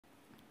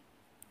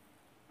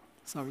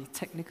Sorry,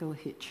 technical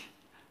hitch.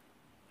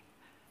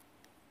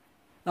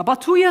 Now,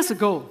 about 2 years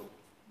ago,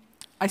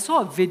 I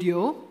saw a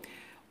video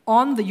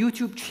on the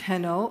YouTube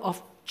channel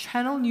of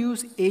Channel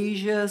News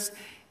Asia's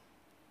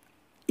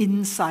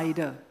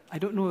Insider. I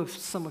don't know if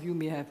some of you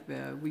may have,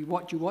 you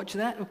watch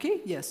that,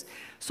 okay? Yes.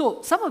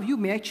 So some of you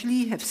may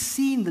actually have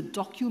seen the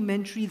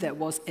documentary that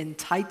was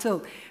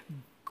entitled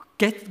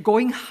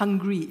Going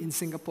Hungry in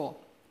Singapore.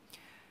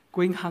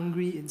 Going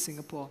Hungry in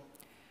Singapore.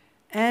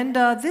 And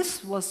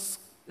this was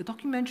a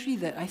documentary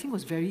that I think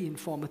was very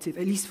informative,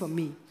 at least for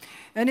me.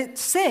 And it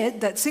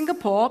said that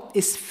Singapore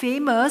is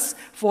famous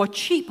for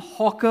cheap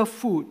hawker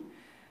food.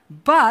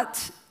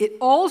 But it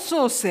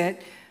also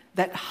said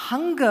that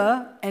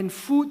hunger and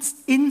food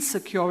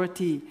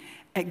insecurity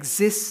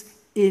exists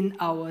in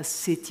our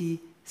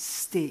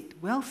city-state.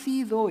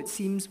 Wealthy though it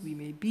seems we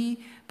may be,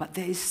 but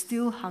there is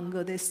still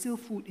hunger, there's still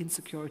food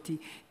insecurity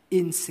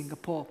in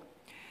Singapore.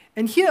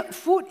 And here,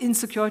 food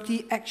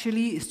insecurity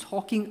actually is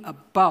talking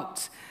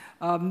about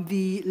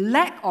the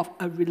lack of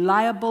a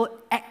reliable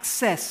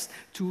access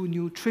to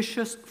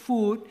nutritious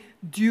food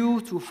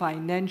due to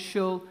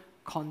financial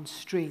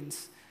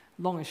constraints.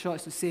 Long and short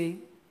is to say,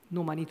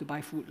 no money to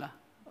buy food.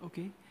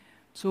 Okay?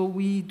 So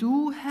we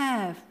do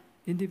have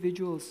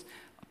individuals,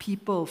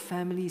 people,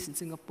 families in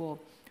Singapore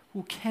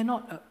who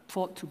cannot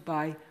afford to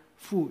buy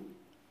food.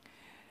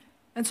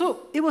 And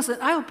so it was an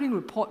eye-opening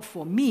report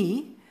for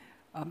me.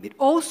 It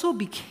also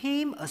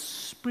became a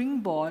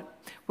springboard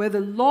where the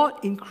Lord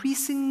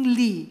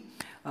increasingly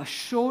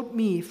showed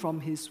me from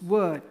His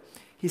Word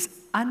His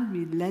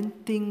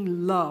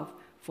unrelenting love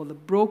for the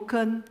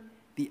broken,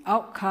 the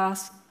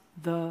outcast,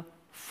 the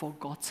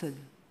forgotten.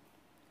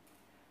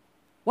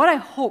 What I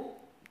hope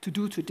to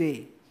do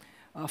today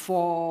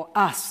for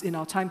us in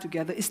our time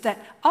together is that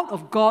out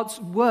of God's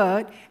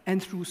Word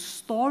and through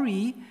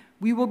story,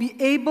 we will be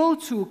able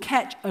to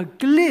catch a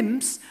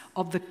glimpse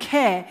of the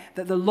care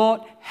that the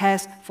Lord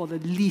has for the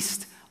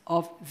least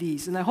of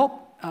these. And I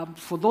hope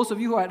for those of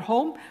you who are at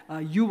home,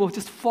 you will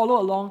just follow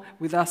along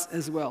with us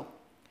as well.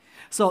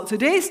 So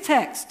today's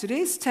text,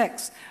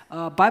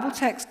 Bible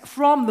text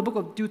from the book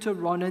of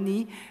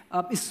Deuteronomy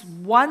is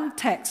one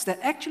text that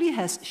actually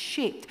has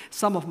shaped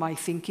some of my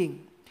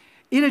thinking.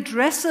 It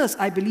addresses,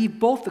 I believe,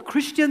 both the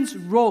Christian's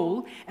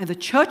role and the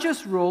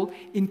church's role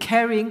in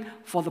caring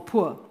for the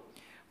poor,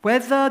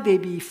 whether they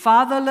be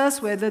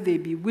fatherless, whether they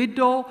be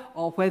widow,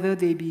 or whether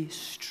they be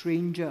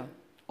stranger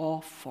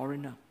or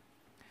foreigner.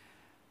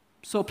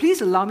 So please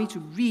allow me to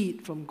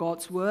read from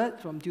God's Word,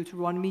 from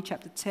Deuteronomy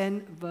chapter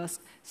 10, verse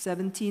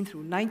 17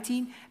 through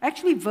 19.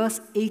 Actually, verse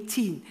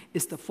 18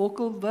 is the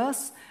focal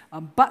verse,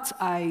 but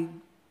I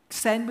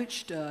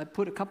sandwiched,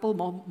 put a couple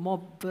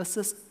more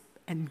verses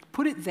and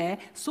put it there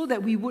so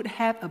that we would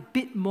have a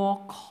bit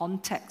more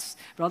context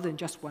rather than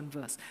just one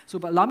verse. So,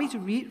 but allow me to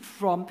read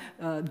from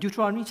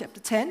Deuteronomy chapter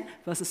 10,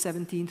 verses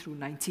 17 through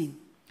 19.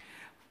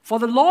 For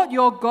the Lord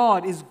your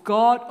God is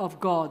God of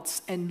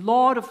gods and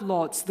Lord of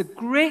lords, the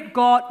great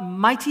God,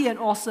 mighty and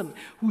awesome,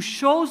 who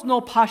shows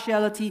no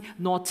partiality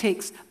nor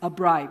takes a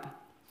bribe.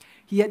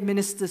 He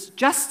administers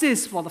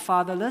justice for the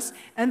fatherless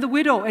and the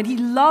widow, and he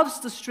loves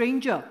the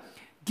stranger,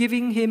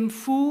 giving him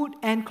food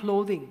and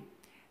clothing.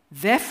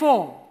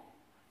 Therefore,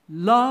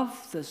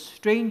 love the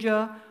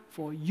stranger,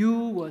 for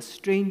you were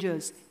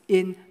strangers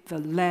in the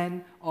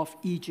land of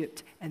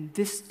Egypt. And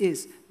this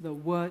is the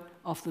word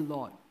of the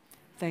Lord.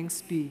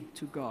 Thanks be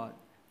to God.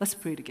 Let's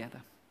pray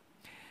together.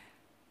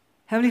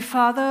 Heavenly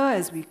Father,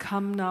 as we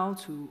come now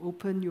to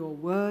open your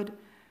word,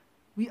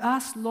 we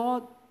ask,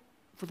 Lord,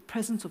 for the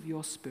presence of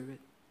your Spirit.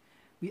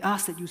 We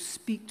ask that you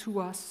speak to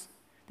us,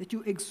 that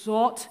you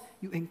exhort,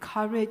 you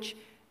encourage,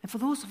 and for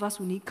those of us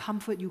who need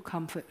comfort, you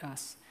comfort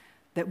us,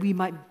 that we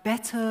might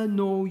better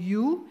know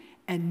you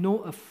and know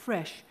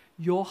afresh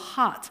your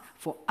heart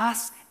for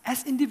us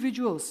as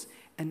individuals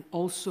and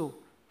also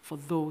for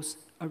those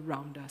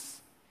around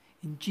us.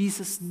 In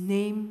Jesus'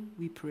 name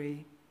we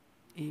pray,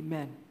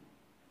 amen.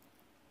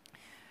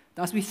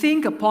 As we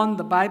think upon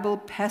the Bible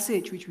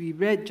passage which we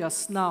read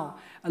just now,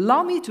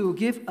 allow me to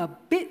give a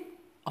bit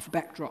of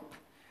backdrop.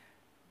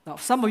 Now,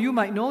 some of you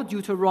might know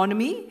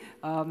Deuteronomy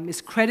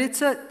is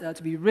credited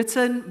to be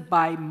written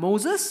by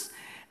Moses.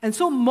 And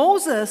so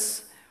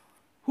Moses,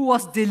 who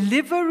was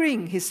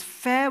delivering his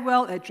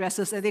farewell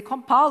addresses, and they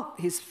compiled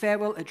his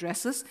farewell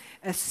addresses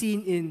as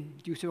seen in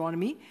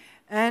Deuteronomy,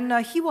 and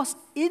he was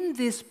in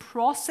this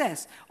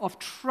process of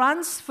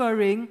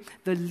transferring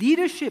the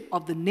leadership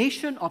of the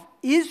nation of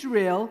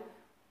Israel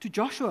to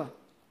Joshua.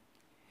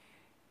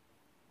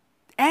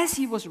 As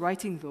he was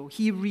writing, though,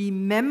 he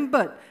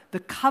remembered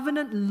the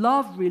covenant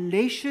love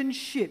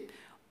relationship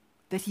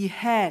that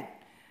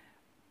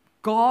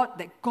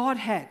God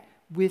had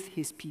with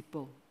his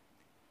people.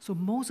 So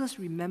Moses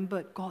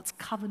remembered God's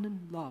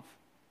covenant love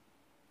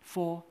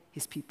for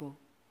his people.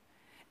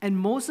 And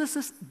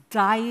Moses'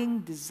 dying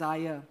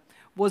desire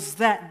was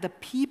that the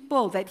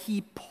people that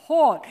he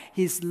poured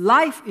his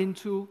life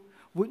into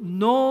would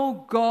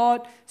know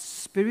God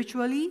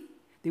spiritually,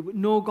 they would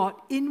know God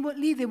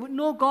inwardly, they would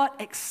know God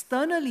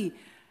externally,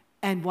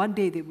 and one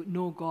day they would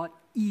know God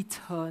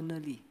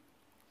eternally.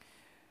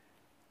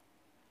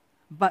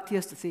 But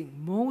here's the thing,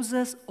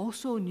 Moses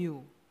also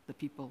knew the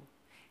people.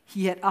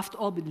 He had, after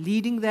all, been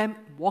leading them,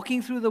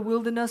 walking through the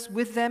wilderness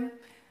with them,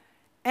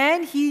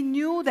 and he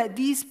knew that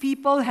these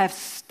people have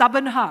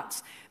stubborn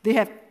hearts. They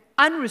have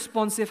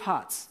unresponsive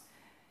hearts.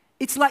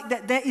 It's like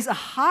that there is a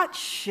hard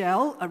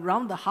shell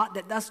around the heart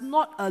that does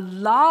not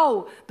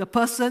allow the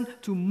person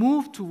to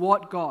move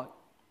toward God.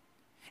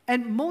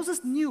 And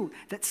Moses knew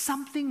that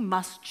something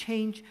must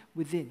change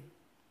within.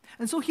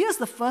 And so here's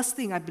the first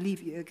thing I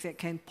believe that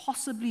can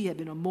possibly have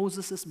been on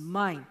Moses'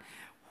 mind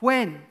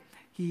when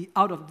he,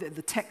 out of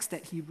the text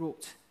that he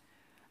wrote.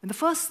 And the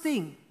first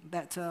thing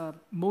that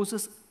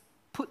Moses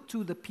put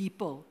to the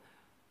people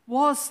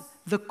was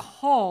the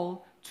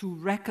call to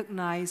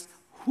recognize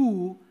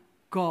who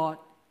God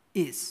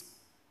is.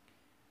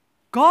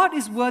 God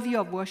is worthy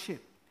of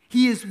worship.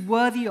 He is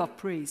worthy of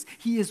praise.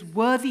 He is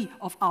worthy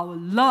of our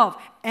love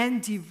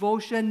and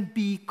devotion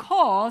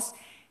because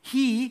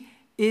He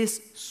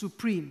is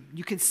supreme.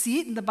 You can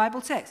see it in the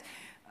Bible text.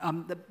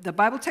 The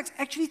Bible text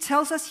actually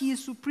tells us He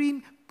is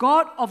supreme,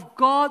 God of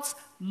gods,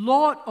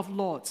 Lord of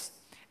lords.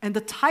 And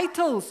the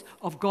titles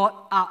of God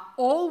are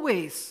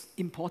always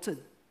important.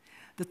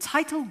 The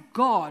title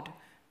God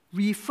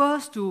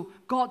refers to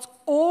God's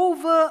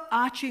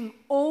overarching,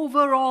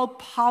 overall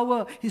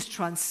power, His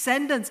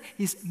transcendence,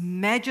 His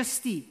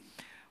majesty.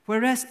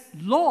 Whereas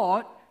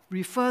Lord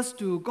refers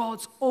to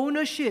God's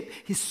ownership,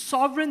 His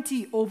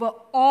sovereignty over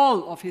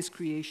all of His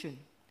creation.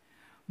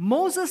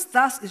 Moses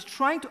thus is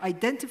trying to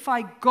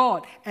identify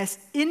God as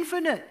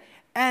infinite,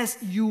 as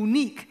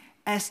unique,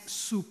 as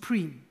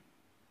supreme.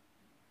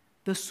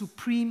 The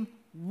supreme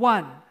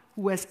one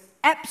who has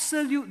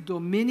absolute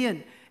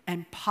dominion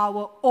and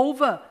power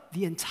over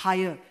the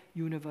entire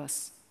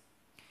universe.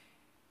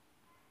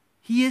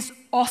 He is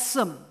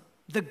awesome,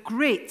 the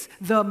great,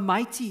 the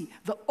mighty,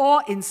 the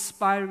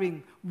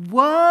awe-inspiring.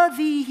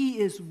 Worthy, He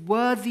is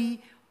worthy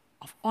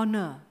of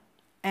honor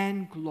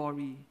and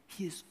glory.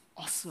 He is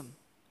awesome.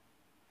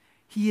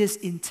 He is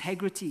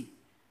integrity.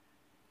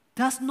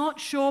 Does not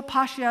show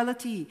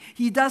partiality.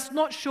 He does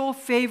not show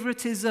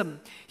favoritism.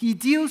 He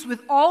deals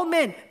with all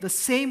men the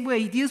same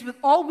way. He deals with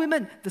all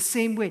women the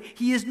same way.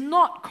 He is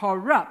not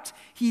corrupt.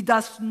 He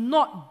does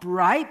not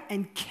bribe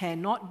and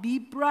cannot be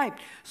bribed.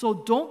 So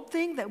don't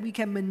think that we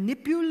can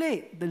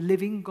manipulate the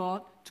living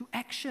God to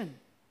action.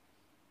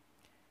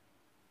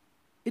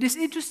 It is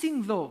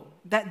interesting, though,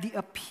 that the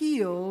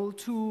appeal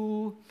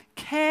to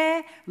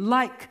care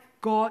like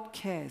God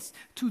cares,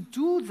 to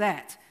do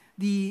that,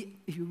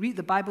 if you read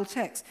the Bible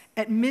text,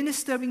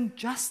 administering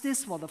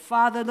justice for the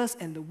fatherless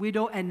and the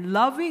widow and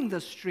loving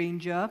the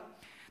stranger.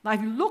 Now,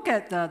 if you look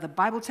at the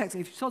Bible text,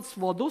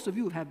 for those of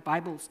you who have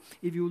Bibles,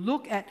 if you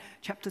look at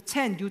chapter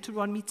 10,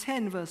 Deuteronomy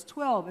 10, verse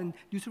 12, and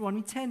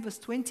Deuteronomy 10, verse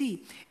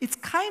 20, it's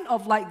kind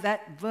of like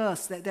that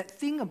verse, that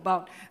thing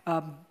about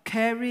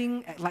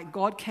caring like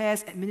God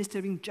cares,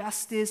 administering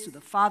justice to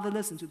the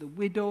fatherless and to the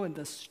widow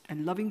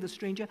and loving the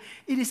stranger.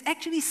 It is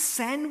actually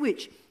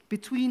sandwiched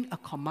between a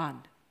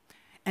command.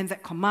 And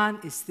that command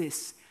is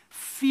this: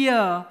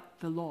 fear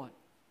the Lord.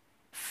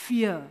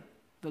 Fear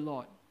the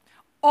Lord.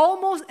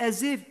 Almost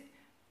as if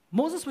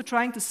Moses were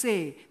trying to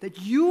say that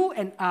you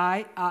and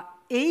I are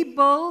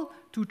able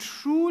to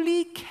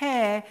truly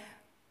care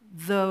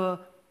the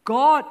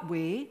God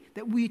way,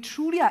 that we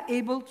truly are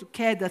able to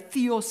care the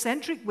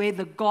theocentric way,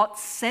 the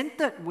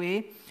God-centered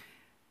way.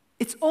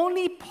 It's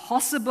only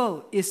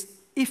possible is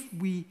if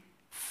we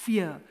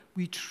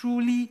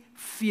truly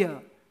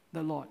fear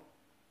the Lord.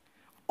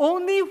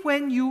 Only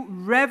when you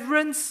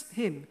reverence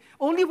Him,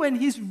 only when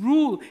His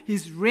rule,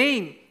 His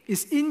reign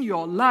is in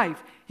your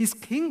life,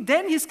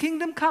 then His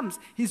kingdom comes.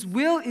 His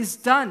will is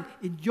done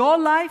in your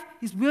life.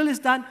 His will is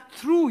done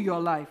through your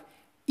life,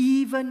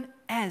 even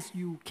as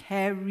you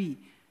carry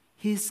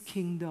His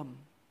kingdom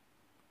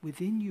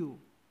within you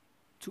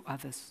to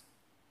others.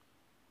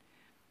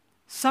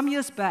 Some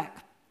years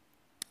back,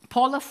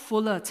 Paula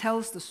Fuller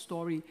tells the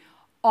story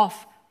of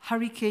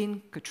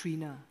Hurricane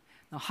Katrina.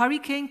 Now,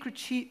 Hurricane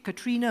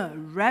Katrina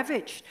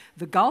ravaged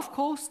the Gulf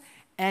Coast,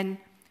 and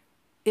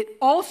it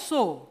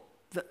also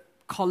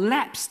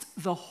collapsed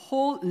the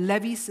whole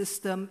levee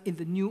system in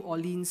the New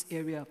Orleans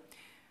area.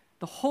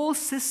 The whole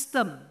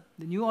system,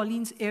 the New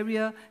Orleans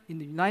area in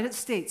the United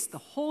States, the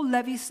whole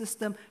levee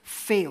system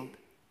failed.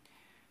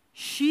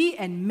 She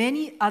and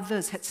many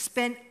others had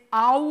spent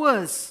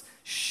hours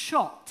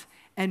shocked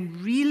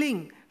and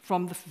reeling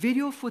from the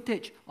video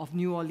footage of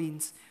New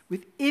Orleans,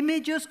 with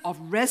images of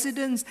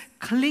residents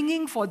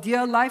clinging for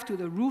dear life to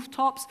the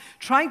rooftops,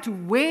 trying to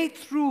wade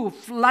through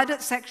flooded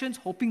sections,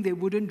 hoping they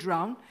wouldn't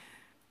drown.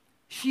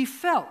 She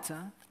felt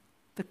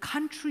the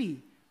country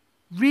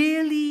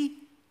really,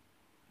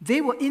 they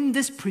were in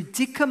this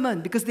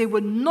predicament because they were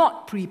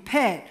not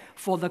prepared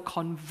for the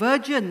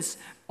convergence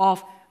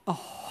of a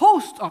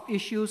host of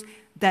issues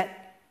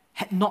that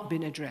had not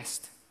been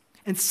addressed.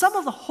 And some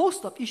of the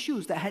host of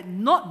issues that had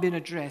not been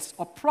addressed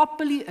or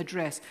properly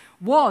addressed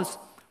was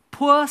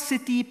poor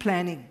city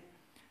planning.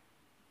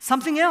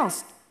 Something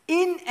else,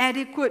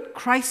 inadequate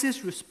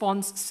crisis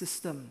response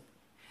system.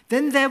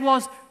 Then there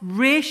was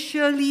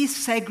racially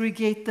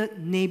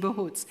segregated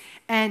neighborhoods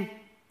and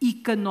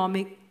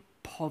economic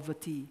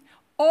poverty.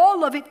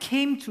 All of it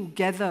came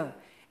together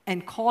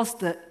and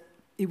caused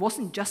it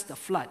wasn't just the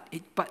flood,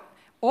 but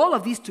all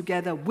of these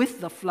together with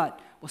the flood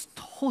was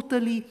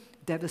totally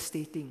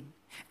devastating.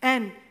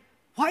 And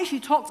why she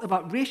talks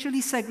about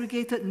racially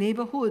segregated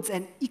neighborhoods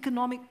and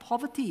economic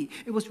poverty,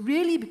 it was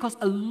really because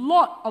a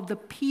lot of the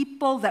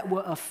people that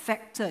were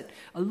affected,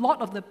 a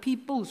lot of the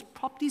people whose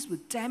properties were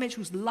damaged,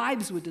 whose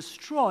lives were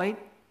destroyed,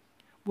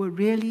 were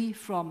really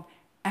from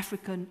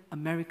African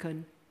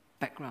American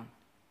background.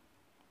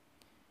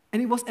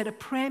 And it was at a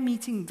prayer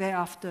meeting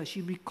thereafter,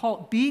 she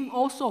recalled being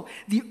also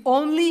the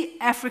only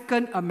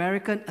African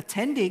American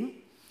attending,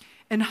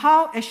 and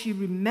how, as she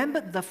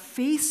remembered the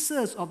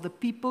faces of the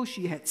people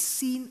she had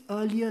seen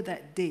earlier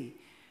that day,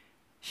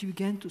 she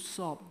began to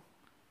sob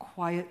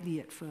quietly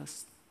at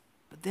first.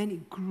 But then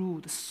it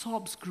grew, the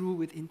sobs grew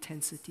with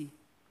intensity.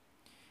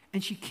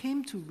 And she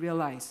came to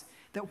realize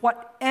that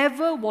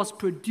whatever was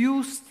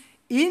produced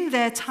in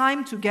their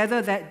time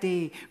together that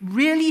day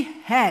really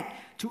had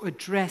to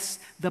address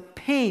the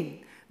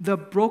pain, the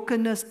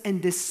brokenness,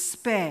 and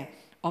despair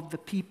of the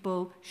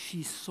people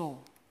she saw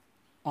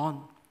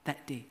on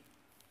that day.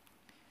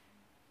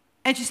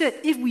 And she said,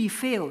 if we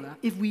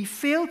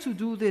fail to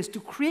do this, to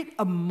create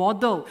a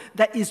model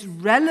that is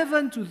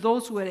relevant to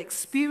those who had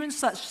experienced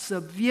such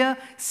severe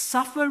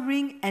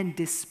suffering and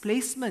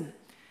displacement,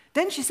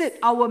 then she said,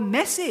 our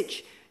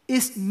message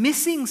is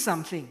missing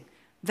something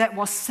that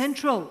was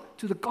central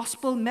to the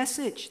gospel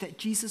message that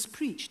Jesus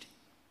preached.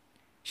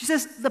 She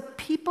says, the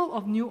people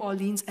of New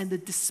Orleans and the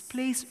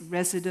displaced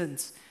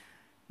residents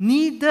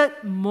needed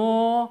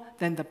more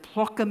than the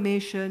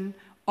proclamation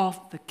of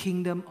the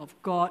kingdom of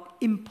God,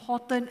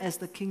 important as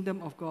the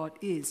kingdom of God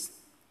is.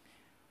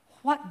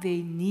 What they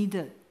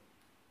needed,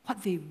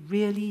 what they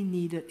really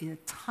needed in a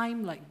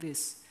time like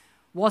this,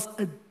 was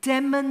a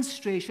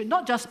demonstration,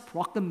 not just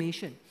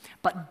proclamation,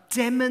 but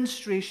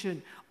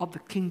demonstration of the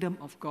kingdom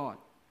of God.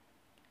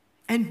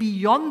 And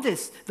beyond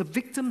this, the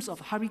victims of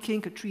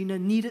Hurricane Katrina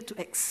needed to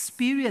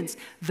experience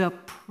the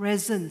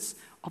presence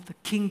of the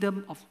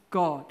kingdom of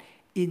God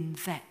in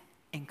that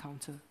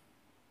encounter.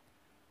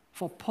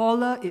 For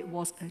Paula, it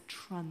was a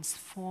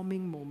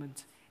transforming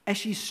moment as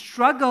she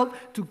struggled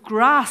to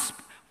grasp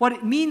what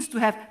it means to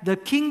have the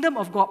kingdom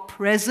of God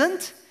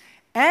present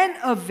and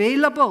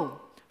available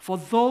for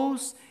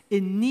those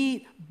in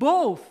need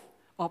both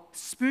of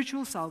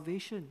spiritual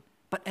salvation,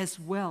 but as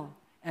well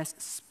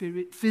as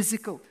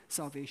physical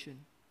salvation.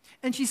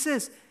 And she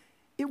says,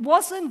 it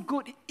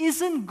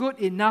isn't good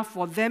enough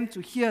for them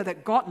to hear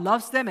that God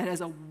loves them and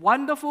has a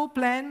wonderful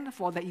plan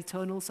for their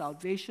eternal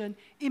salvation,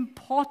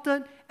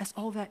 important as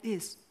all that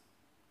is.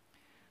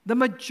 The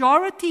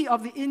majority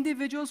of the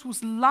individuals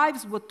whose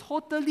lives were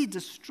totally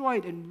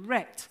destroyed and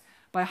wrecked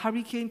by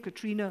Hurricane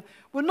Katrina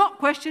were not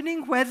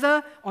questioning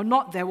whether or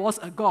not there was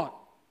a God.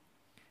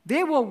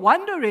 They were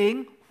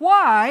wondering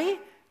why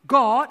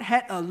God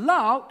had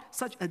allowed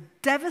such a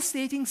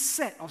devastating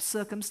set of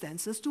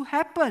circumstances to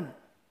happen.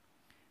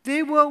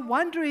 They were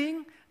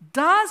wondering,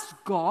 does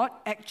God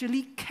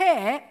actually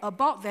care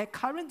about their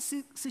current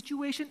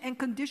situation and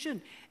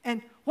condition?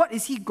 And what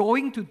is He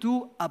going to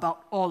do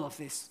about all of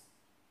this?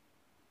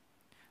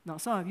 Now,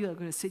 some of you are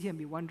going to sit here and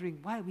be wondering,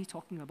 why are we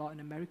talking about an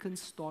American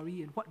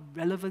story and what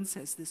relevance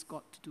has this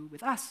got to do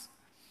with us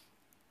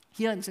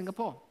here in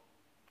Singapore?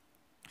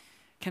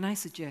 Can I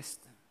suggest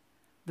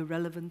the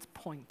relevant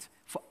point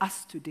for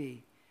us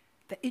today,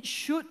 that it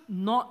should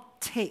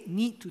not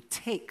need to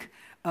take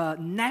a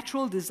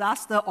natural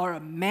disaster or a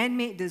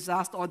man-made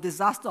disaster or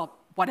disaster of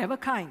whatever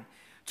kind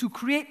to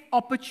create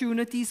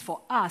opportunities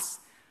for us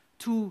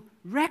to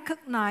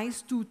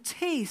recognize, to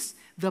taste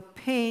the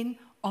pain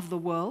of the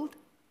world,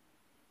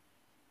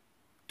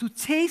 to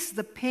taste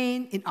the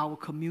pain in our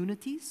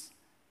communities,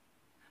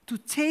 to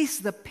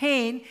taste the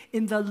pain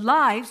in the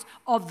lives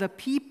of the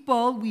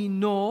people we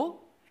know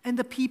and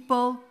the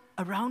people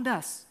around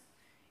us.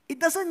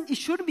 It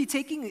shouldn't be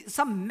taking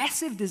some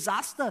massive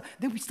disaster,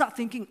 then we start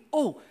thinking,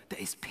 oh, there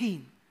is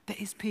pain, there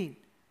is pain.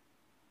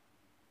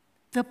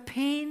 The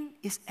pain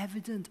is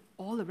evident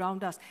all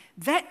around us.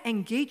 That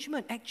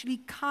engagement actually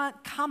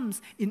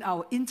comes in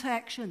our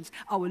interactions,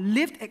 our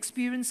lived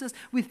experiences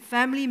with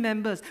family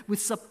members,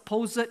 with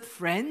supposed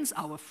friends,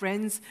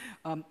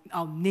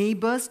 our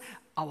neighbors,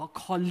 our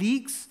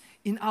colleagues,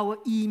 in our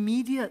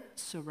immediate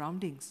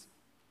surroundings.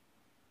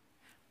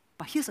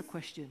 But here's a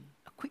question,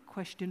 a quick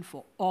question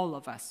for all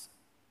of us.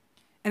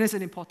 And it's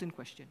an important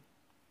question.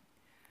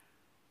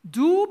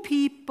 Do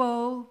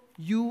people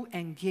you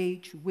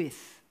engage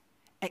with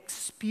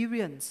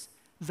experience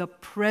the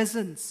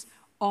presence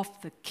of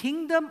the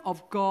kingdom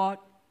of God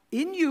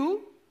in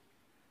you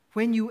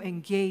when you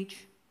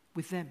engage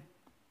with them?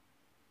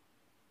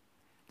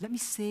 Let me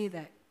say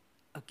that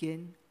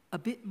again a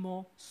bit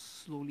more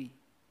slowly.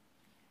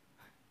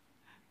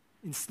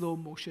 In slow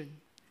motion.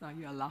 Now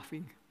you are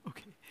laughing.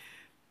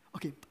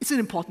 Okay, it's an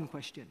important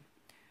question.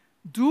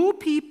 Do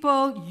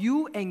people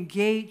you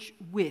engage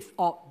with,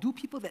 or do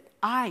people that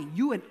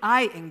you and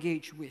I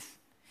engage with,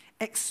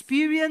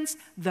 experience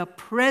the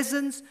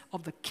presence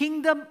of the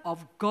kingdom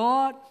of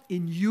God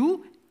in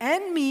you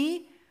and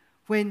me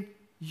when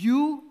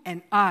you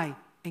and I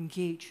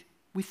engage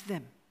with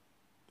them.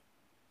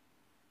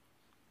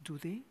 Do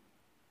they?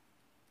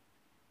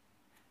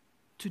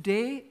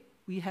 Today,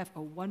 we have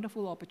a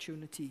wonderful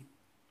opportunity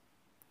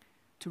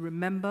to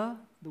remember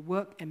the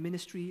work and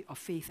ministry of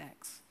Faith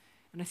Acts.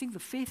 And I think the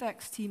Faith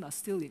Acts team are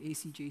still in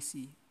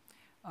ACJC.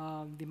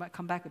 They might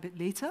come back a bit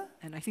later,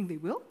 and I think they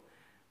will.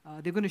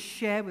 They're going to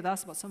share with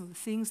us about some of the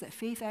things that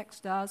Faith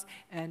Acts does,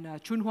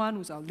 and Chun Huan,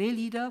 who's our lay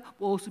leader,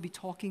 will also be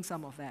talking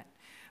some of that.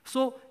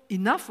 So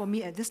enough for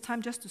me at this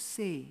time just to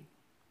say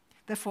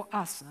that for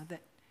us,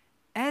 that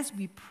as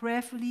we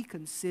prayerfully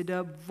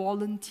consider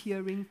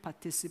volunteering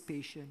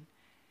participation,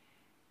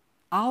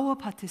 our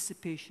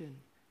participation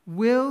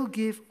will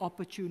give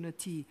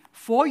opportunity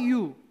for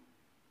you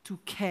to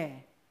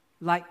care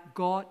like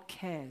God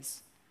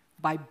cares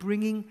by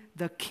bringing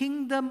the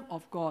kingdom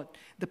of God,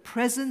 the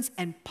presence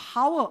and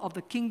power of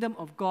the kingdom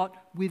of God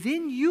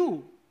within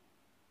you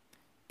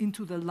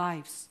into the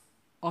lives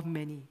of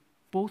many,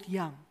 both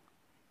young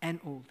and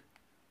old,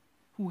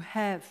 who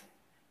have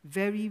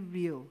very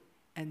real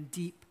and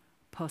deep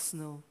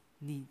personal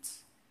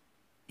needs.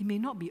 It may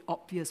not be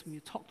obvious when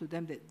you talk to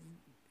them that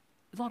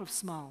a lot of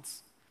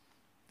smiles.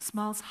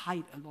 Smiles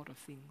hide a lot of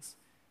things.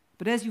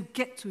 But as you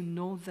get to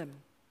know them,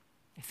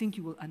 I think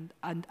you will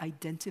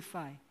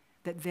identify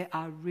that there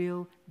are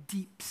real,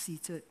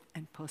 deep-seated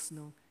and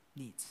personal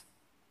needs.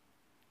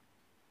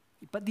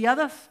 But the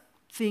other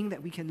thing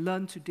that we can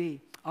learn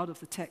today out of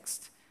the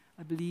text,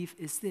 I believe,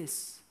 is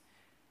this.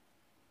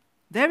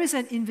 There is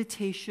an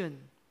invitation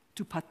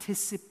to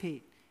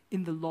participate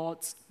in the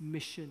Lord's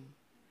mission.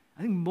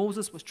 I think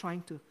Moses was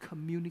trying to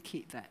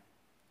communicate that.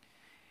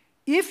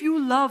 If you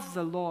love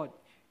the Lord,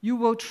 you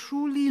will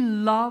truly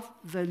love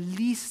the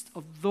least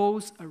of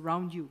those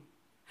around you,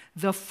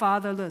 the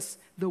fatherless,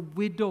 the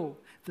widow,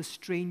 the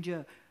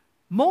stranger.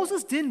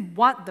 Moses didn't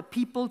want the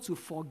people to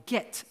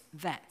forget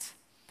that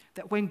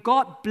when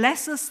God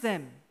blesses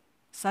them,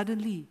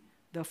 suddenly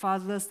the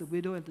fatherless, the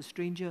widow, and the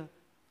stranger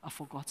are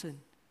forgotten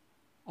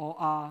or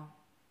are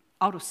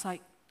out of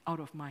sight, out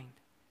of mind.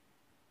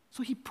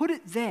 So he put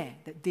it there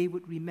that they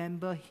would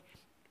remember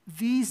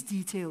these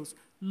details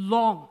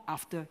long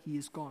after he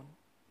is gone.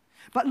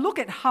 But look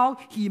at how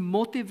he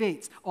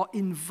motivates or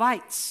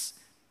invites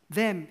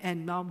them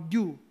and now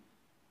you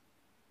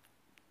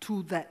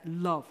to that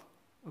love,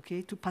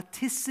 okay, to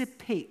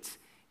participate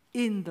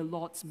in the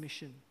Lord's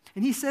mission.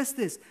 And he says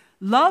this,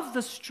 love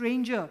the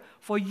stranger,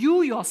 for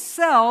you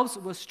yourselves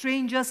were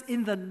strangers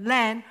in the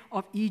land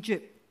of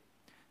Egypt.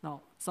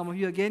 Now, some of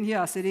you again here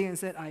are sitting and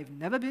said, I've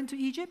never been to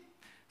Egypt,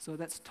 so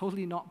that's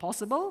totally not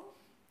possible.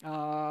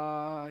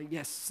 Okay,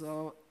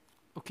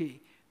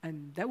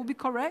 and that would be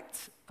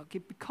correct, okay,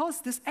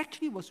 because this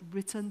actually was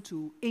written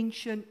to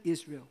ancient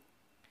Israel.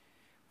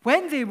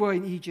 When they were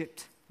in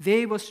Egypt,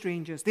 they were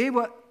strangers, they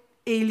were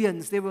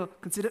aliens, they were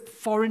considered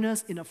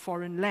foreigners in a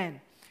foreign land.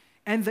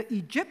 And the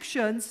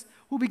Egyptians,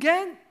 who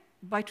began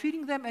by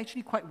treating them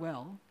actually quite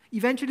well,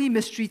 eventually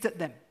mistreated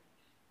them.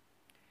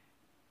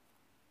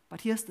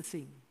 But here's the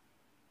thing.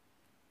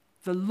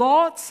 The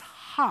Lord's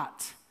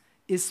heart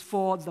is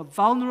for the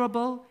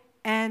vulnerable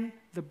and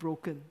the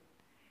broken.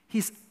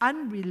 His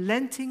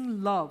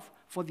unrelenting love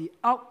for the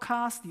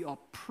outcast, the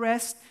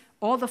oppressed,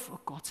 or the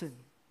forgotten.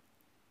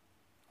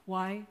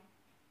 Why?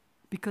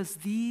 Because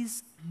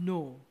these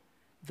know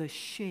the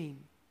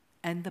shame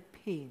and the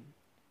pain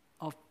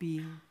of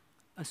being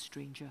a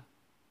stranger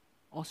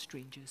or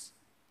strangers.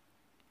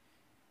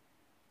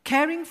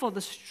 Caring for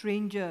the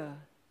stranger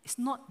is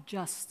not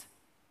just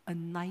a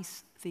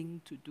nice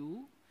thing to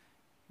do.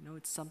 You know,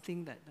 it's not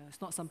something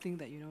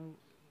that,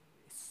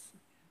 it's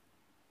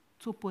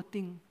so poor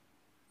thing.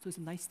 So it's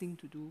a nice thing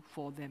to do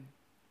for them.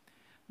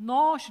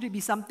 Nor should it be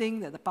something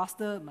that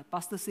my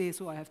pastor says,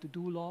 so I have to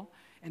do law.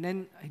 And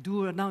then I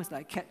do it now, it's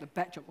like I get the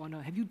badge of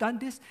honor. Have you done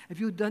this? Have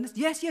you done this?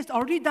 Yes,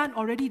 already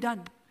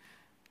done.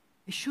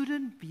 It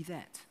shouldn't be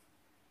that.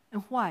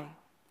 And why?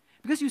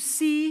 Because you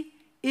see,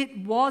 it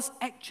was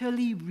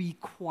actually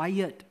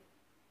required.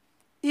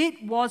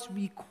 It was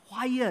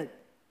required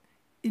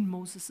in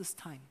Moses'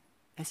 time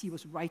as he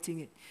was writing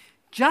it.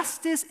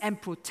 Justice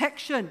and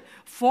protection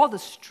for the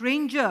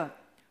stranger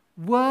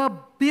were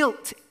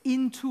built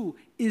into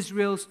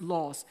Israel's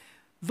laws.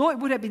 Though it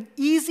would have been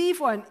easy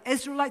for an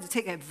Israelite to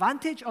take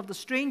advantage of the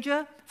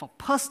stranger for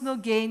personal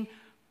gain,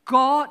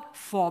 God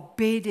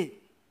forbade it.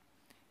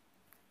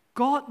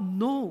 God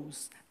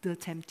knows the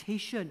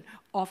temptation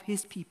of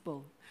his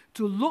people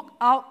to look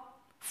out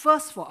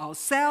first for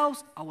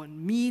ourselves, our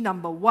me,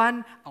 number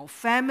one, our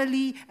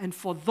family, and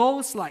for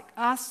those like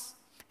us,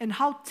 and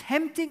how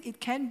tempting it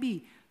can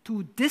be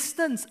to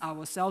distance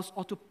ourselves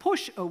or to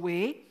push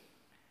away,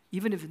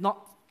 even if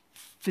not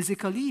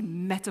physically,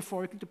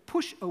 metaphorically, to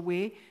push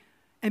away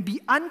and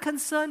be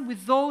unconcerned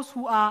with those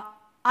who are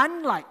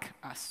unlike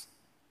us.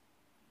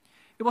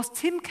 It was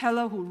Tim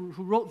Keller who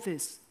wrote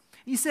this.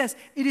 He says,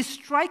 it is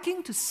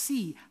striking to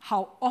see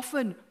how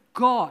often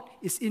God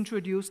is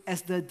introduced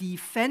as the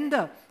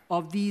defender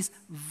of these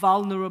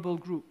vulnerable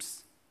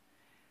groups.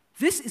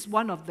 This is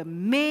one of the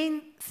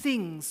main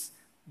things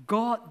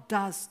God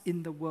does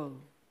in the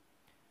world.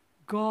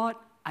 God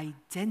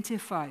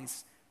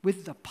identifies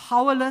with the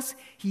powerless.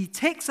 He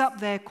takes up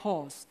their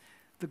cause.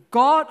 The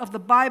God of the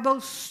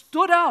Bible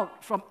stood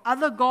out from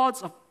other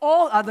gods of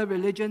all other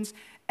religions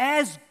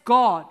as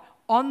God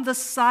on the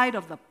side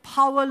of the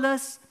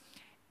powerless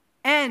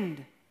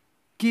and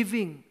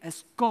giving,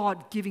 as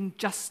God giving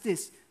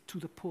justice to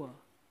the poor.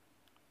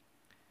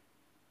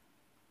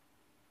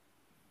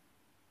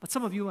 But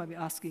some of you might be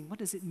asking, what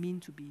does it mean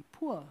to be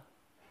poor?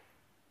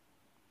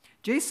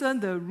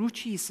 Jason the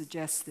Ruchi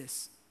suggests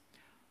this.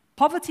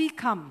 Poverty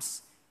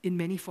comes in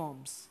many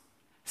forms.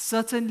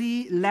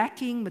 Certainly,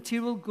 lacking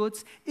material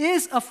goods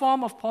is a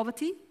form of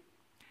poverty,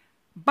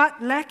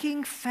 but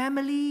lacking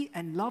family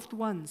and loved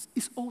ones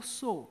is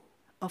also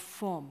a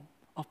form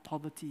of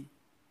poverty.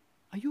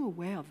 Are you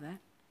aware of that?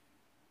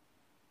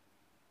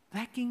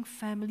 Lacking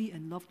family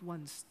and loved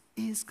ones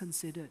is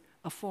considered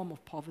a form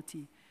of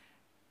poverty.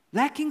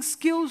 Lacking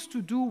skills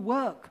to do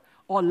work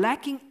or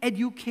lacking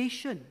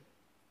education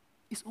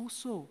is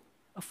also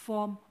a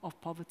form of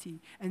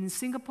poverty. And in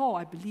Singapore,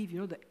 I believe,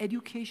 the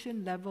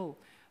education level,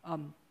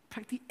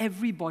 practically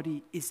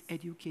everybody is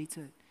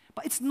educated.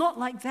 But it's not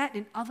like that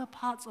in other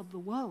parts of the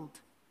world.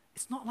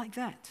 It's not like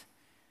that.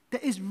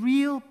 There is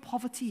real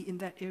poverty in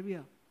that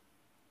area.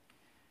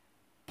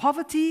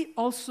 Poverty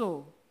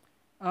also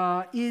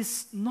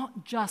is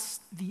not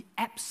just the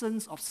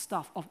absence of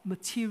stuff, of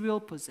material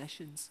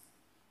possessions.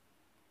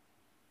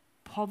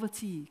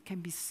 Poverty can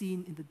be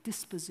seen in the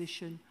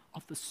disposition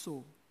of the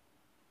soul.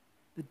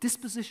 The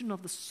disposition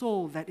of the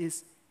soul that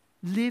is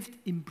lived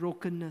in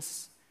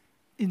brokenness,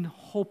 in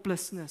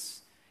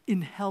hopelessness,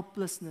 in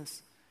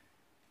helplessness,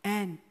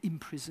 and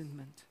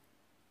imprisonment.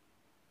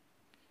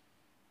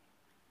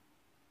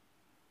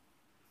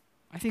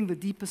 I think the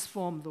deepest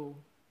form, though,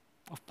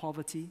 of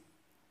poverty,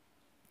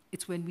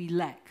 it's when we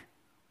lack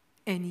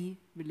any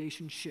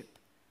relationship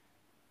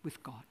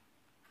with God.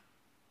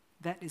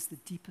 That is the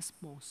deepest,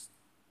 most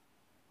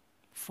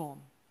form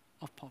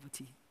of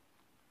poverty.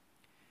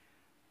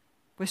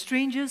 Where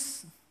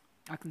strangers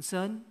are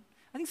concerned,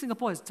 I think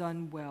Singapore has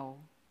done well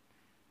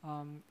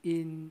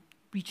in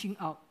reaching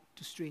out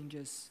to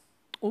strangers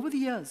over the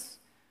years.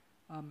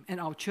 And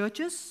our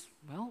churches,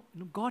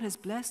 God has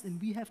blessed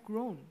and we have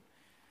grown.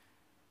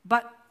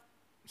 But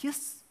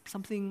here's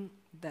something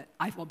that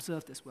I've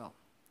observed as well.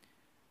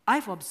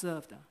 I've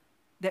observed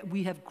that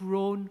we have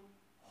grown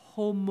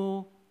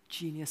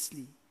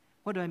homogeneously.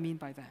 What do I mean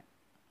by that?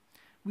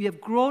 We have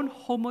grown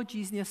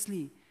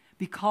homogeneously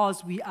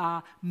because we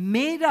are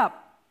made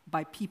up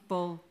by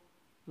people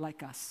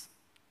like us.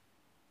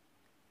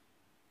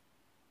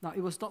 Now,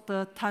 it was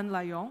Dr. Tan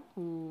Lai Yong,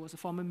 who was a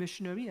former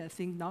missionary. I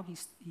think now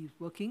he's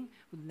working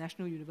with the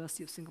National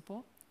University of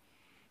Singapore.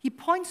 He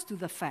points to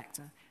the fact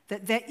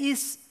that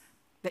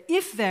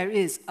if there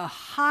is a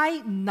high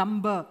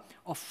number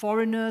of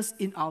foreigners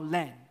in our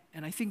land,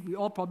 and I think we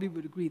all probably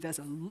would agree there's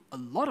a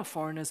lot of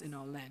foreigners in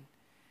our land,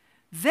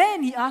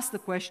 then he asked the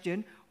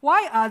question,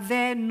 why are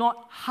there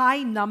not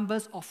high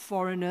numbers of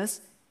foreigners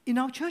in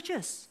our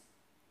churches?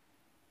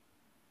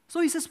 So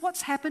he says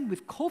what's happened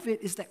with COVID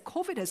is that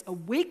COVID has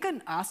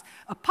awakened us,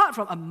 apart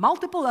from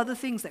multiple other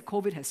things that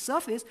COVID has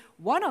surfaced,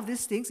 one of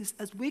these things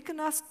has awakened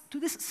us to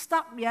this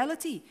stark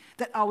reality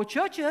that our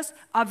churches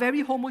are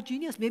very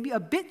homogeneous, maybe a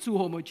bit too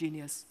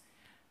homogeneous.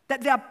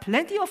 That there are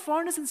plenty of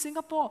foreigners in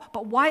Singapore,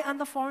 but why aren't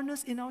the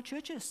foreigners in our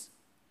churches?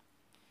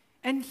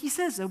 And he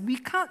says that we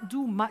can't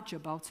do much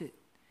about it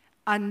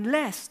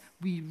unless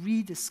we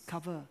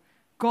rediscover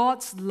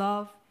God's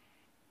love,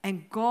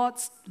 and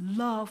God's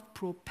love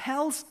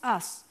propels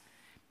us.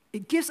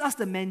 It gives us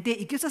the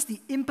mandate, it gives us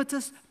the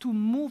impetus to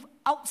move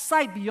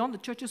outside beyond the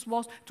church's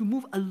walls, to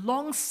move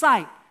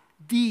alongside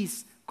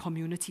these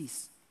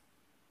communities.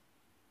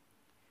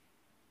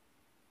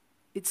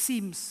 It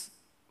seems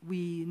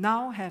we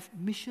now have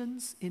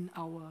missions in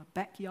our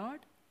backyard,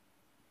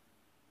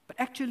 but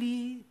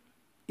actually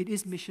it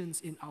is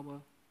missions in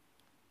our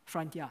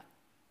front yard.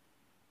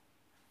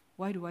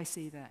 Why do I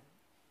say that?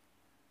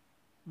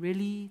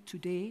 Really,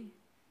 today,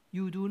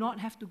 you do not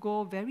have to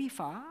go very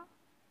far.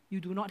 You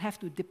do not have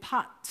to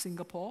depart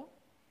Singapore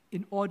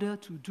in order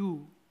to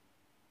do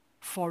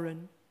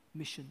foreign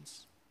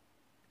missions.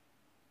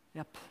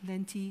 There are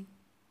plenty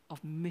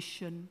of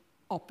mission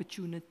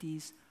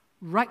opportunities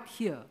right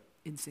here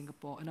in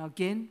Singapore. And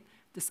again,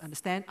 just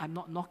understand, I'm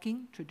not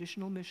knocking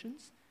traditional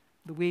missions,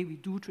 the way we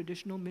do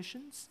traditional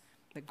missions,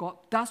 that God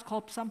does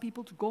call some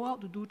people to go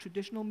out to do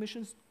traditional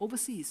missions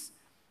overseas,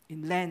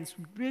 in lands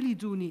we really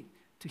do need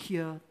to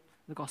hear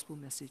the gospel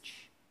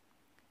message.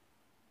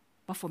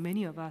 But for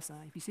many of us,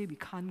 if we say we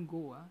can't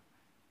go,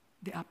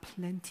 there are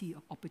plenty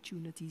of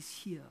opportunities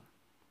here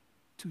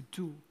to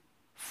do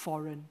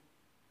foreign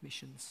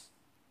missions.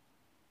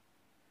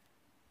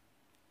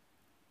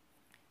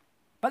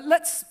 But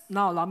let's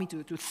now allow me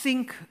to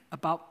think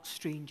about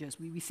strangers.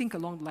 We think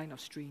along the line of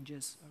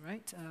strangers, all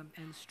right?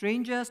 And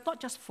strangers, not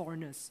just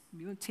foreigners.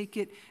 We want to take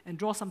it and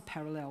draw some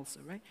parallels,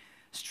 all right?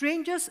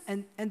 Strangers,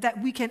 and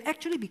that we can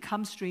actually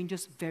become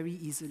strangers very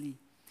easily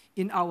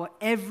in our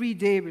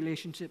everyday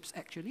relationships,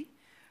 actually.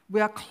 We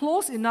are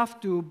close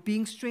enough to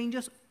being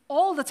strangers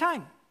all the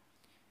time.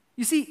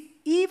 You see,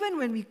 even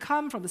when we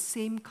come from the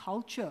same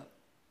culture,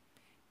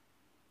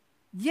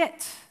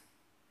 yet,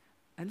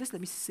 and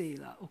let me say,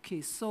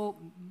 okay, so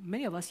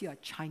many of us here are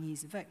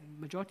Chinese. In fact,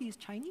 majority is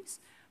Chinese.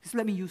 So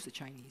let me use the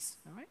Chinese,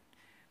 all right?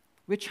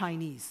 We're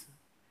Chinese.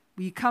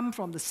 We come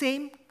from the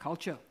same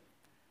culture.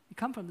 We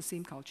come from the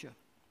same culture.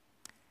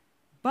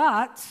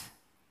 But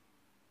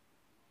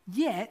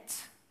yet,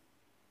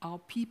 our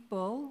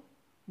people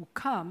who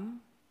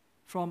come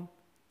from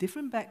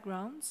different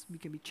backgrounds, we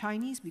can be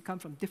Chinese, we come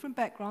from different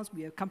backgrounds,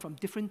 we come from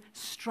different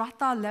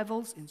strata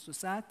levels in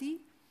society.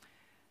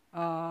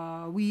 There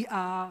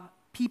are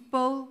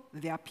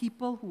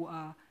people who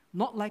are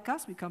not like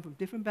us, we come from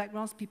different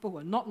backgrounds, people who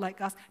are not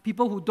like us,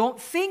 people who don't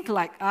think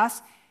like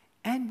us,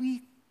 and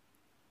we,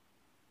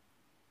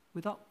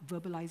 without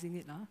verbalizing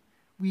it,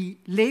 we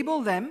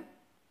label them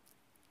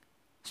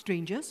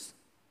strangers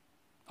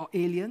or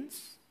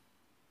aliens.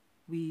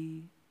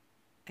 We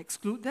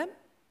exclude them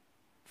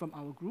from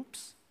our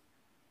groups,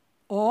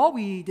 or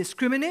we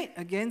discriminate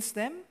against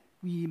them,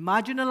 we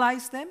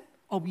marginalize them,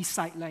 or we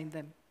sideline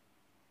them.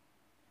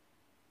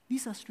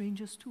 These are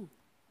strangers too.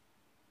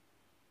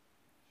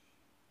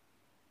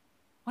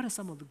 What are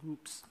some of the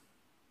groups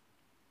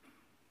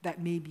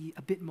that may be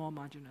a bit more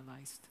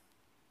marginalized?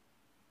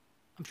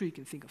 I'm sure you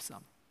can think of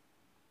some.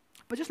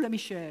 But just let me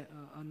share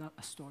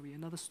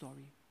another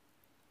story.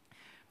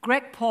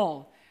 Greg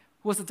Paul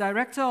was the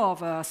director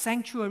of a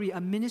sanctuary,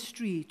 a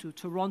ministry to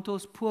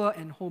Toronto's poor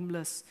and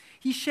homeless.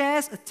 He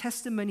shares a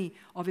testimony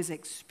of his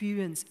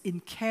experience in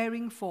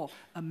caring for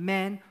a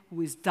man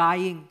who is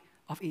dying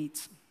of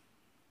AIDS.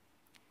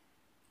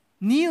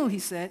 Neil, he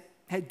said,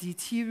 had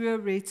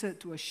deteriorated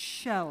to a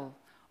shell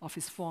of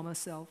his former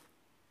self,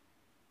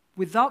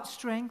 without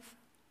strength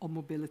or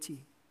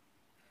mobility.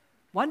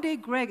 One day,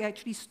 Greg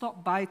actually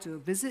stopped by to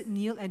visit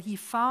Neil, and he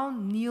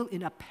found Neil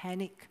in a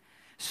panic,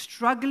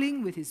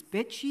 struggling with his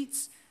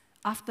bedsheets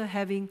after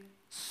having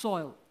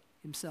soiled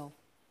himself.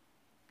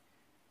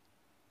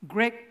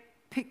 Greg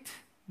picked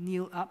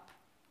Neil up,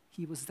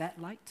 he was that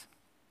light,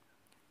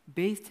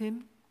 bathed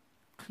him,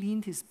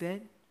 cleaned his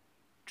bed,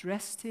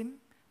 dressed him,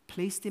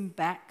 placed him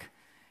back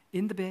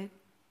in the bed,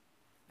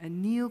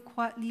 and Neil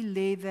quietly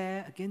lay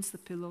there against the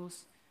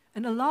pillows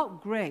and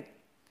allowed Greg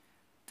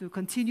to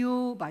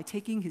continue by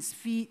taking his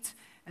feet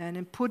and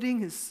then putting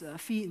his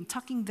feet and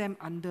tucking them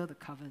under the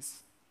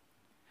covers.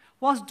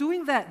 Whilst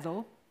doing that,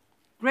 though,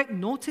 Greg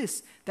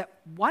noticed that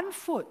one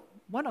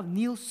of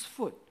Neil's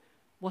foot,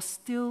 was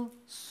still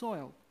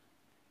soiled.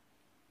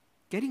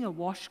 Getting a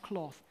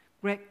washcloth,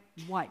 Greg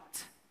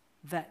wiped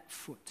that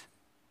foot.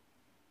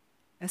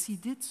 As he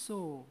did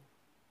so,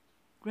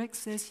 Greg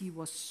says he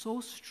was so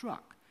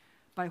struck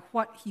by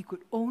what he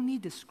could only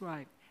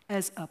describe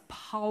as a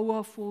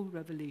powerful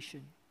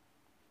revelation.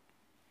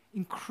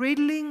 In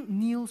cradling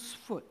Neil's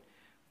foot,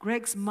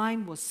 Greg's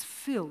mind was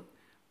filled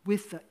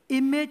with the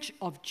image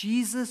of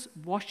Jesus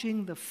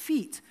washing the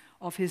feet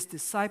of his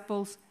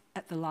disciples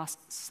at the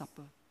Last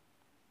Supper.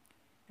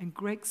 And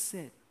Greg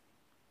said,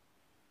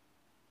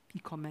 he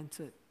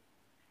commented,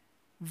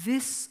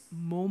 "This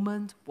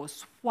moment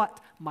was what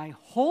my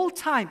whole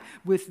time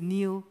with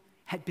Neil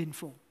had been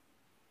for.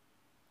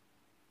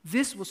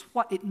 This was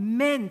what it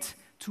meant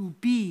to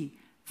be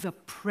the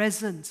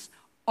presence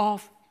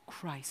of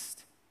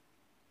Christ,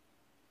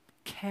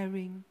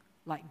 caring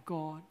like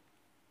God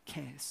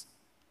cares."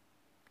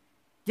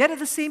 Yet at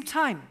the same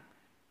time,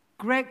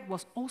 Greg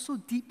was also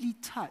deeply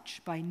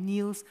touched by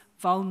Neil's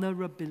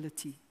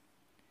vulnerability.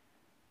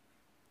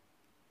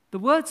 The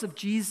words of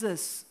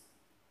Jesus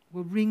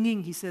were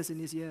ringing, he says, in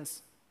his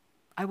ears.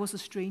 "I was a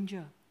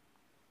stranger.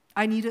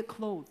 I needed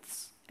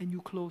clothes, and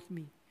you clothed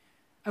me.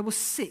 I was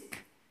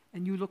sick,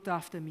 and you looked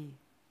after me.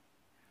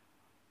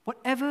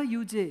 Whatever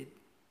you did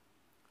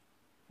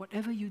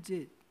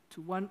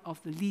to one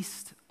of the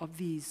least of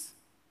these,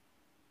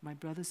 my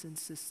brothers and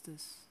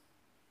sisters,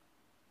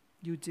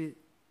 you did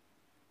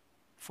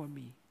for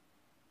me."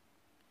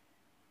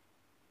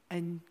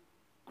 And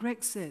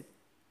Greg said,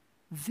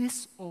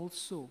 this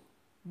also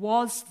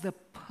was the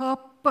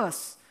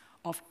purpose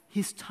of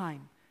his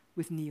time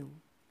with Neil.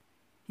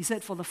 He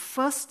said, "For the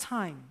first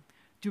time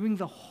during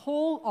the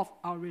whole of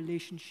our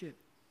relationship,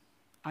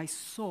 I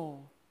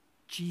saw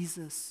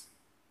Jesus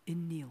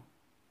in Neil."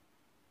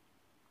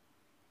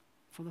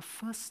 For the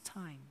first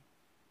time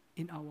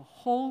in our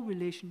whole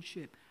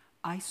relationship,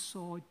 I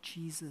saw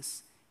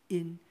Jesus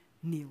in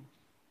Neil.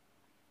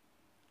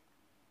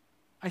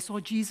 I saw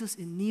Jesus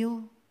in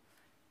Neil,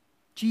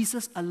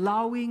 Jesus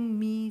allowing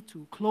me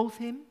to clothe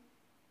him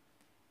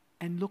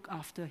and look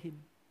after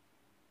him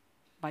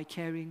by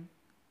caring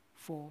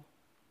for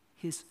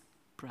his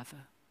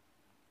brother.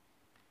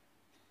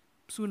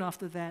 Soon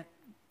after that,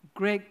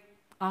 Greg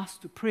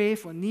asked to pray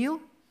for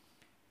Neil.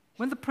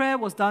 When the prayer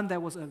was done, there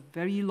was a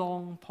very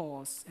long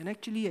pause. And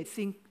actually, I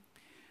think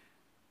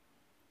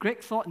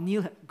Greg thought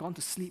Neil had gone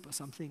to sleep or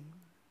something.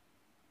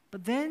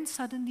 But then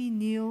suddenly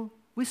Neil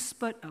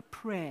whispered a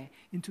prayer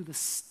into the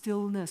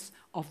stillness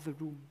of the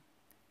room.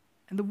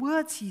 And the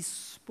words he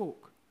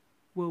spoke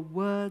were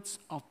words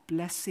of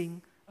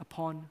blessing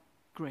upon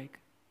Greg.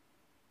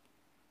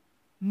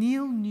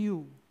 Neil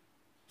knew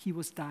he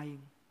was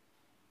dying.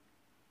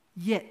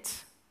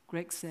 Yet,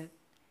 Greg said,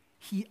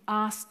 he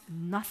asked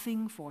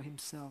nothing for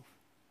himself.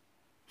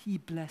 He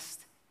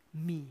blessed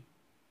me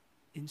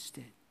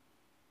instead.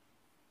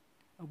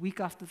 A week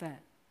after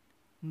that,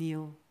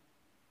 Neil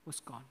was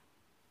gone.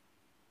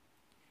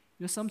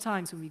 You know,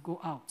 sometimes when we go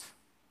out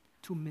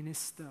to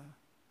minister,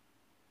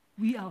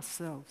 we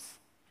ourselves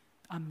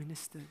are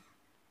ministered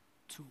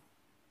to.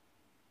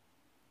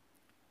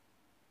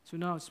 So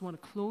now I just want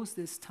to close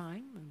this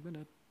time. I'm going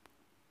to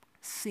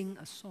sing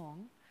a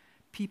song.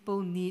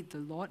 People Need the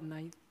Lord, and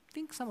I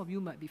think some of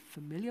you might be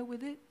familiar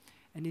with it.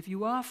 And if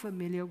you are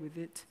familiar with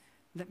it,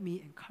 let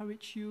me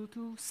encourage you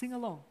to sing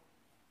along.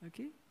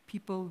 Okay?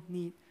 People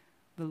need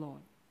the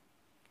Lord.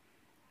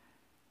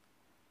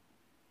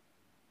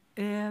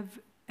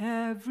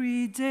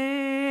 Every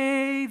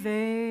day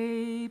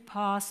they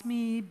pass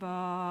me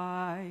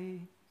by,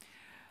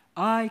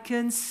 I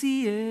can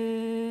see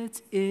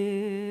it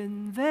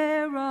in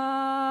their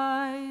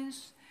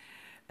eyes.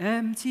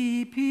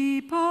 Empty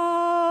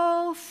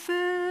people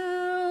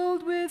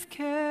filled with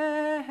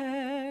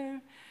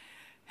care,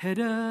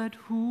 headed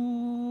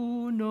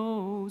who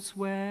knows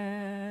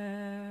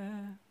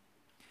where.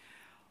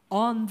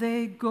 On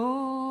they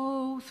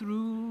go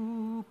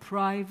through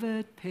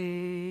private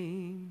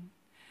pain,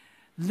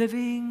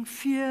 living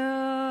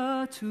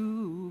fear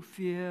to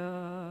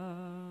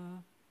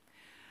fear.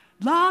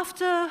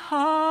 Laughter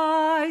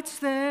hides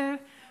their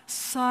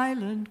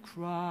silent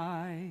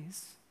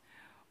cries.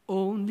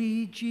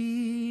 Only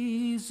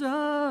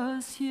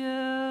Jesus hears.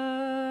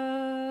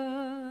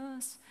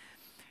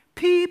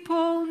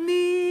 People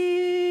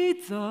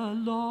need the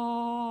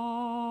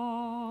Lord.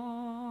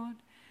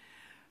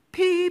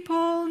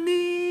 People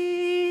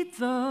need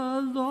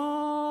the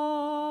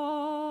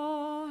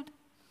Lord.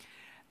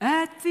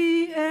 At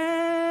the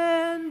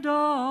end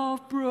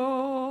of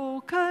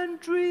broken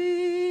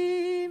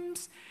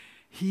dreams,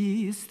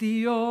 He's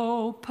the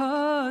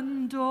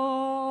open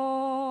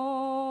door.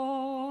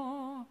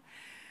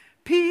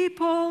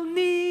 People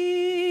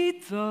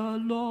need the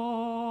Lord.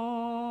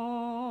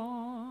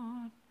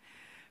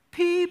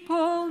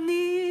 People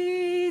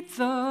need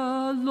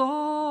the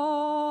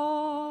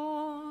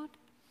Lord.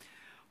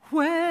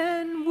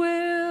 When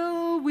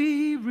will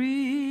we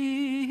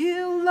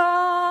realize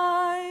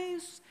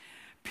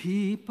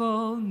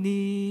people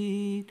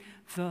need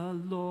the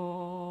Lord?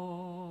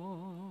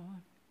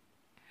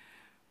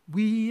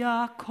 We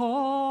are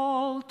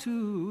called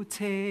to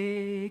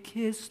take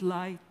His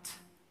light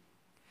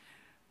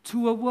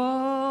to a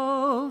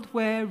world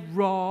where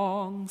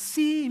wrong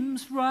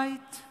seems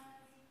right.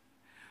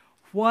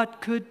 What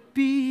could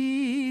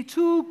be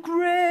too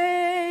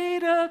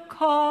great a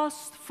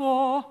cost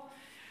for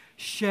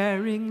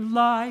sharing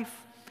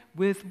life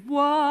with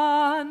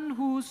one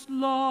who's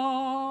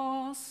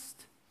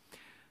lost?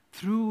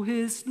 Through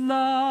His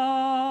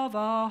love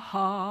our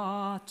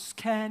hearts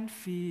can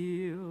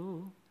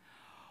feel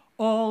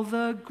all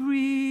the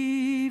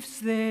griefs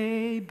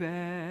they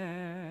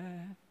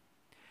bear.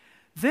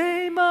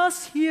 They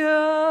must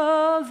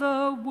hear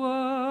the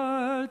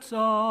words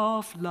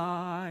of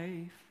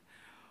life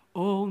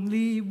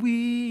only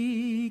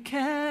we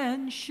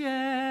can share.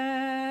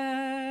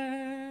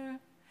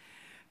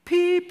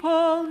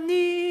 People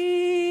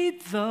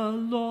need the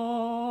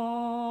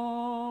Lord.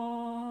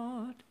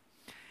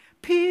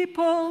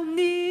 People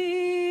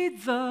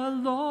need the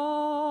Lord.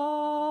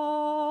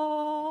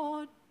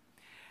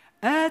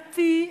 At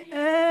the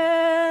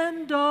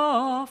end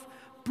of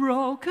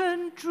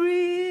broken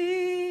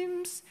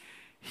dreams,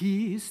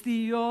 He's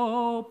the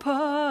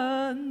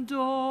open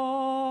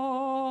door.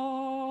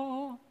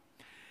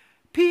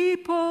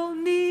 People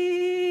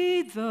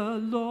need the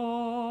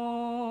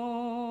Lord.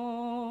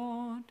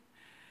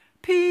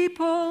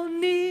 People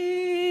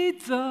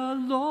need the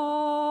Lord.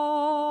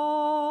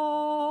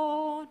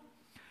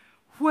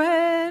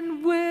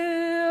 When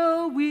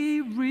will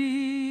we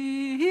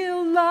realize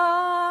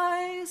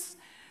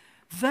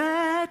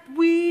that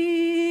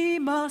we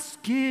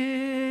must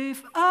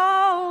give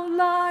our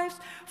lives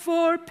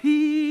for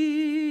people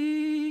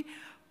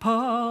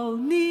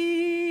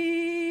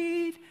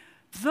need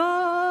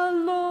the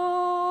Lord?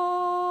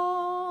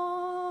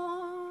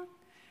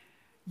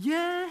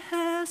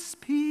 Yes,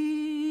 people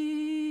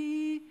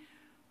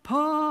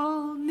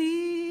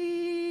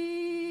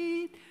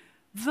need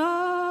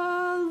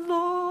the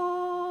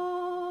Lord.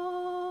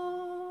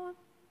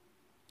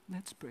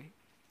 Let's pray.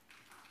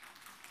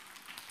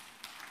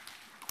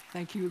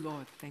 Thank you,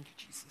 Lord. Thank you,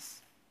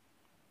 Jesus.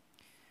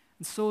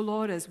 And so,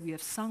 Lord, as we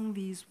have sung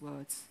these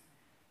words,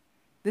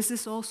 this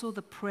is also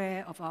the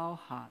prayer of our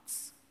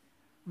hearts,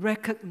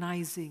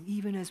 recognizing,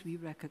 even as we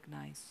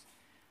recognize,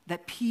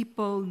 that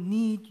people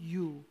need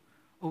you,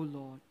 O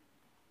Lord.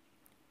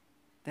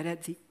 That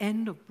at the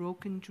end of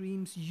broken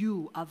dreams,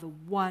 you are the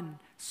one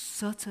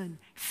certain,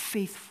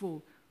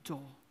 faithful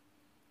door.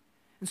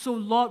 And so,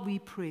 Lord, we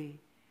pray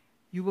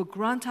you will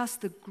grant us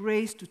the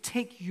grace to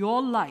take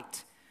your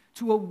light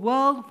to a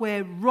world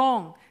where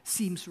wrong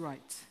seems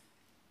right.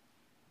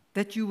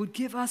 That you would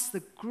give us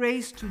the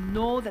grace to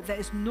know that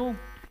it's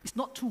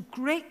not too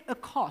great a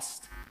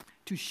cost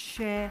to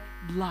share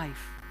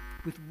life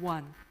with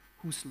one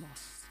who's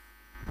lost.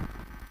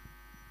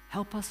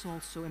 Help us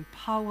also,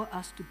 empower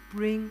us to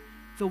bring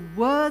the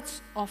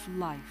words of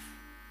life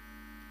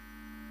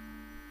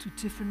to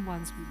different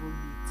ones we will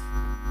meet.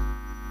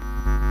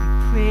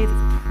 We pray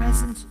that the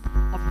presence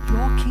of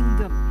your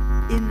kingdom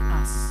in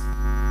us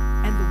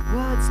and the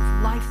words of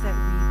life that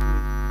we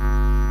bring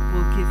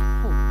will give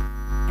hope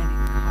and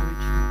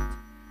encouragement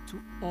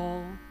to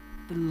all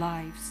the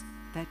lives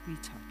that we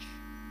touch.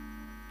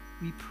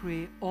 We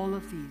pray all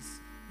of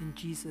these in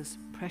Jesus'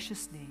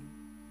 precious name.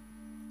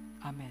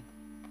 Amen.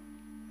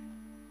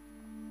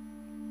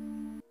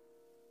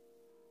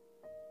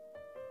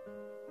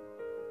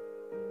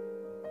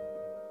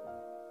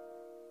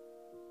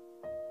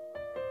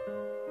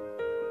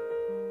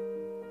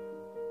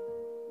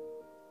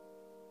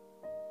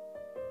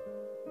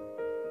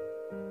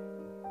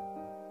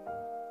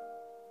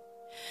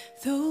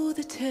 Though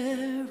the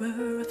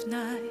terror of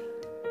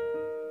night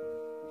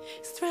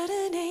is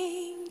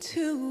threatening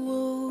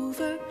to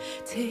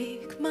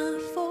overtake my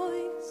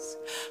voice,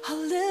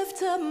 I'll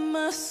lift up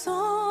my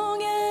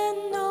song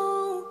and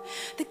know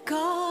the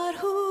God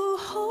who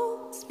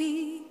holds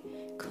me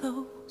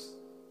close.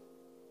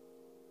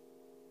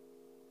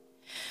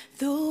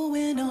 Though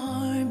an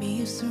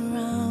army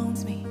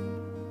surrounds me,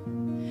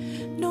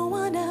 no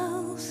one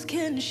else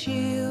can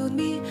shield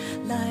me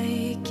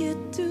like you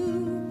do.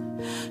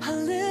 I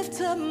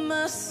lift up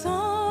my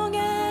song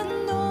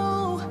and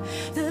know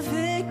the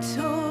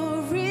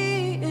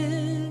victory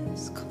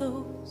is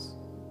close.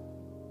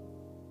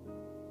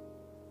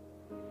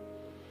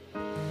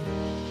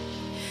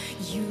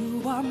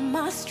 You are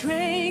my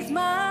strength,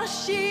 my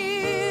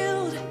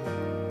shield.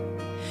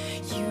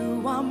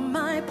 You are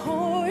my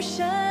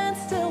portion,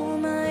 still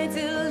my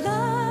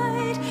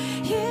delight.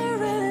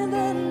 Here in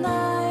the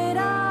night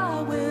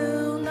I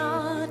will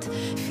not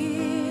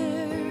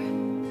fear.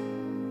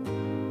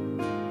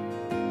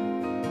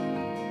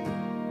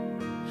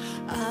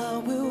 I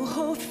will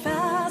hold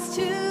fast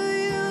to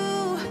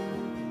you.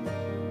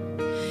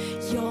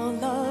 Your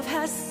love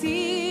has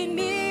seen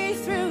me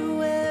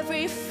through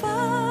every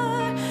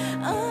fire.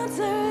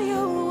 Under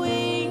your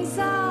wings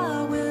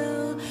I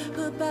will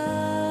abide.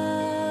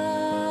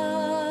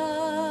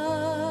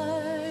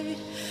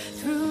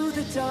 Through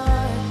the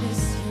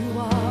darkness you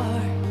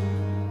are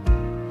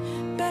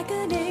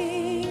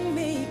beckoning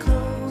me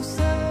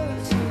closer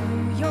to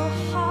your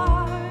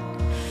heart,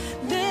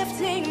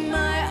 lifting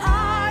my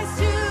eyes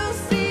to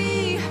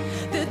see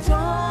the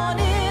dawn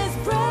is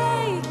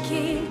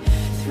breaking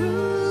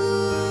through.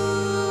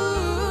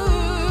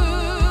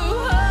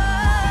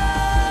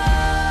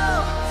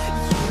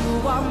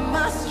 You are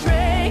my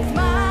strength,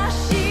 my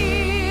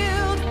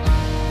shield.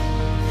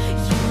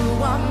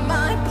 You are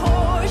my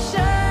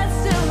portion,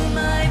 still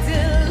my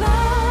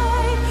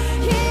delight.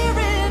 Here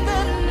in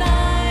the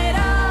night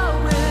I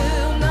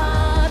will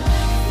not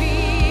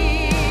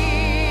fear.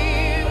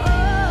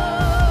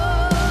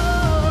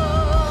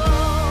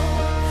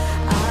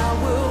 I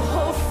will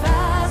hold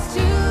fast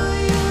to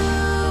you.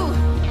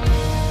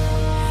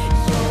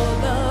 Your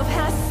love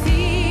has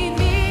seen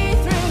me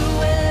through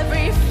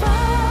every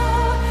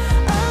fire.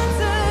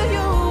 Under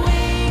your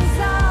wings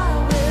I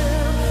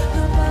will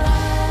abide.